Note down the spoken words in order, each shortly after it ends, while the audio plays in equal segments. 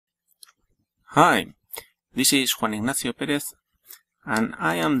Hi, this is Juan Ignacio Perez, and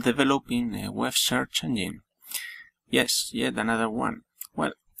I am developing a web search engine. Yes, yet another one.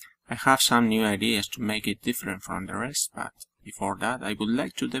 Well, I have some new ideas to make it different from the rest, but before that I would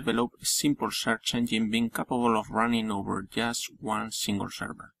like to develop a simple search engine being capable of running over just one single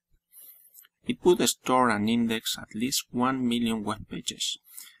server. It would store and index at least 1 million web pages,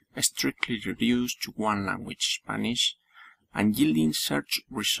 strictly reduced to one language, Spanish, and yielding search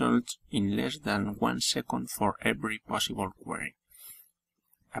results in less than 1 second for every possible query.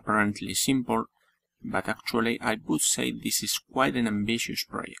 Apparently simple, but actually I would say this is quite an ambitious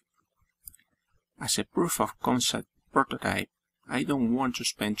project. As a proof of concept prototype, I don't want to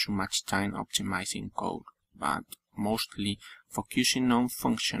spend too much time optimizing code, but mostly focusing on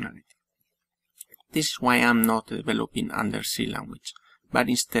functionality. This is why I'm not developing under C language, but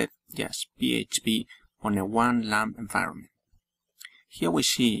instead just PHP on a one LAMP environment. Here we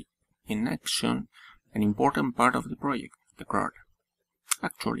see in action an important part of the project, the crawler.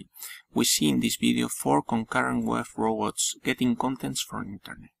 Actually, we see in this video 4 concurrent web robots getting contents from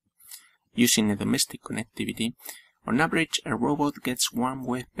internet. Using a domestic connectivity, on average a robot gets 1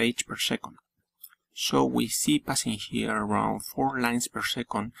 web page per second. So we see passing here around 4 lines per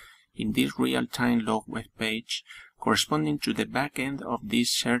second in this real-time log web page corresponding to the back end of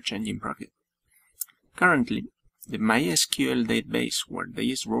this search engine project. Currently, the MySQL database where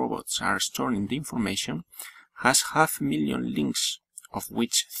these robots are storing the information has 500,000 links, of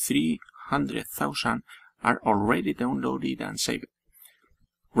which 300,000 are already downloaded and saved.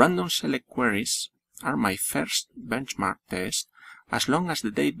 Random select queries are my first benchmark test as long as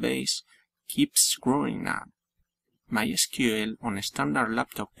the database keeps growing up. MySQL on a standard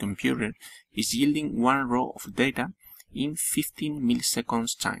laptop computer is yielding 1 row of data in 15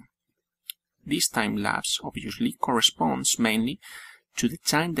 milliseconds time. This time lapse obviously corresponds mainly to the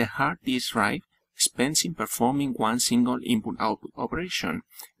time the hard disk drive spends in performing one single input-output operation,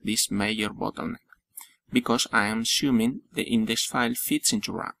 this major bottleneck, because I am assuming the index file fits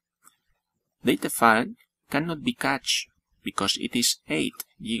into RAM. Data file cannot be cached because it is 8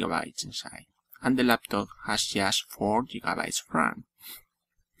 GB inside, and the laptop has just 4 GB of RAM.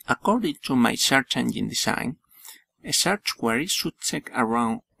 According to my search engine design, a search query should take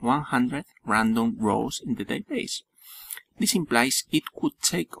around 100 random rows in the database. This implies it could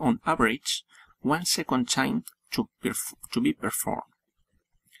take on average 1 second time to be performed.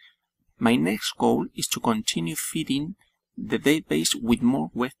 My next goal is to continue feeding the database with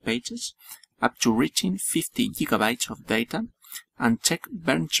more web pages up to reaching 50 GB of data and check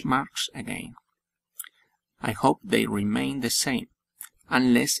benchmarks again. I hope they remain the same,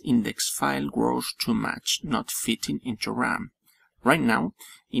 unless index file grows too much, not fitting into RAM. Right now,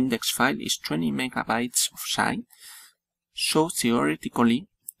 index file is 20 megabytes of size, so theoretically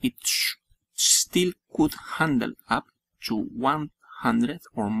it still could handle up to 100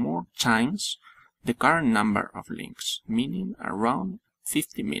 or more times the current number of links, meaning around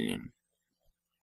 50 million.